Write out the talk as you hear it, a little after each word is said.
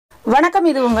வணக்கம்,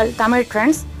 இது உங்கள் தமிழ்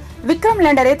ட்ரெண்ட்ஸ். விக்ரம்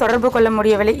லேண்டரை தொடர்பு கொள்ள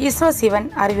முடியவில்லை, இஸ்ரோ சிவன்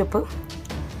அறிவிப்பு.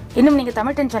 இன்னும் நீங்கள்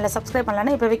தமிழ் ட்ரெண்ட் சேனலை சப்ஸ்கிரைப்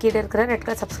பண்ணலன்னா இப்போவே கீழே இருக்கிற ரெட்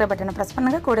கலர் சப்ஸ்கிரைப் பட்டனை ப்ரெஸ்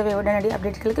பண்ணுங்கள். கூடவே உடனடி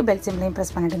அப்டேட்களுக்கு பெல் சிம்பிளையும்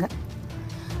ப்ரெஸ் பண்ணிடுங்க.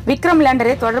 விக்ரம்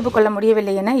லேண்டரை தொடர்பு கொள்ள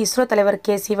முடியவில்லை என இஸ்ரோ தலைவர்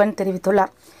சிவன்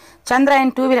தெரிவித்துள்ளார்.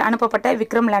 சந்திராயன் 2வில் அனுப்பப்பட்ட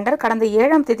விக்ரம் லேண்டர் கடந்த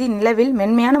 7ஆம் தேதி நிலவில்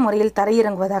மென்மையான முறையில்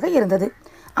தரையிறங்குவதாக இருந்தது.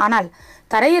 ஆனால்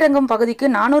தரையிறங்கும் பகுதிக்கு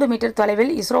 400 மீட்டர் தொலைவில்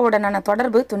இஸ்ரோவுடனான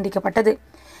தொடர்பு துண்டிக்கப்பட்டது.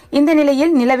 இந்த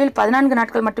நிலையில் நிலவில் 14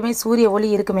 நாட்கள் மட்டுமே சூரிய ஒளி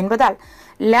இருக்கும் என்பதால்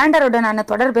லேண்டருடனான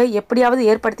தொடர்பை எப்படியாவது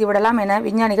ஏற்படுத்திவிடலாம் என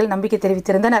விஞ்ஞானிகள் நம்பிக்கை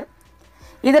தெரிவித்திருந்தனர்.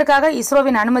 இதற்காக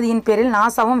இஸ்ரோவின் அனுமதியின் பேரில்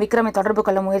நாசாவும் விக்ரமை தொடர்பு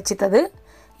கொள்ள முயற்சித்தது.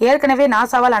 ஏற்கனவே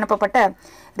நாசாவால் அனுப்பப்பட்ட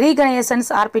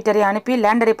ரீகனேசன்ஸ் ஆர்பிட்டரை அனுப்பி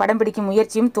லேண்டரை படம் பிடிக்கும்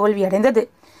முயற்சியும் தோல்வியடைந்தது.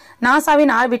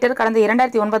 நாசாவின் ஆர்பிட்டர் கடந்த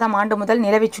 2009ஆம் ஆண்டு முதல்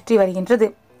நிலவை சுற்றி வருகின்றது.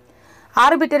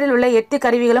 ஆர்பிட்டரில் உள்ள 8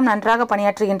 கருவிகளும் நன்றாக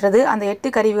பணியாற்றுகின்றது. அந்த 8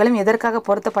 கருவிகளும் எதற்காக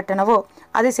பொருத்தப்பட்டனவோ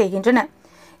அதை செய்கின்றன.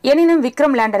 எனினும்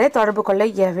விக்ரம் லேண்டரை தொடர்பு கொள்ள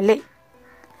இயலவில்லை.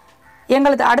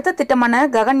 எங்களது அடுத்த திட்டமான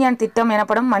ககன்யான் திட்டம்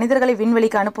எனப்படும் மனிதர்களை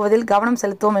விண்வெளிக்கு அனுப்புவதில் கவனம்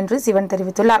செலுத்துவோம் என்று சிவன்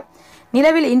தெரிவித்துள்ளார்.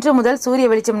 நிலவில் இன்று முதல் சூரிய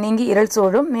வெளிச்சம் நீங்கி இருள்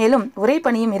சூழும், மேலும்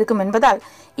உறைபனியும் இருக்கும் என்பதால்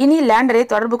இனி லேண்டரை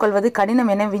தொடர்பு கொள்வது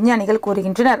கடினம் என விஞ்ஞானிகள்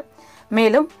கூறுகின்றனர்.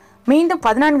 மேலும் மீண்டும்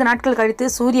 14 நாட்கள் கழித்து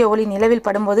சூரிய ஒளி நிலவில்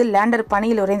படும்போது லேண்டர்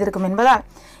பனியில் உறைந்திருக்கும் என்பதால்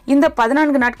இந்த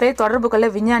 14 நாட்களை தொடர்பு கொள்ள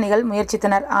விஞ்ஞானிகள்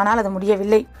முயற்சித்தனர். ஆனால் அது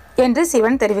முடியவில்லை என்று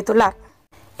சிவன் தெரிவித்துள்ளார்.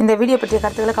 இந்த வீடியோ பற்றிய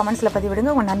கருத்துக்களை கமெண்ட்ஸில்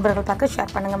பதிவிடுங்க. உங்கள் நண்பர்கள் பார்க்க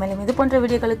ஷேர் பண்ணுங்கள். மேலும் இது போன்ற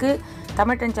வீடியோக்களுக்கு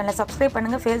தமிழ் ட்ரெண்ட் சேனலை சப்ஸ்கிரைப்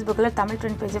பண்ணுங்கள். ஃபேஸ்புக்கில் தமிழ்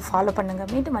ட்ரெண்ட் பேஜை ஃபாலோ பண்ணுங்கள்.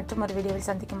 மீண்டும் மற்றொரு வீடியோவில்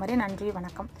சந்திக்கும் வரை நன்றி,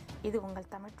 வணக்கம். இது உங்கள்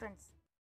தமிழ் ட்ரெண்ட்ஸ்.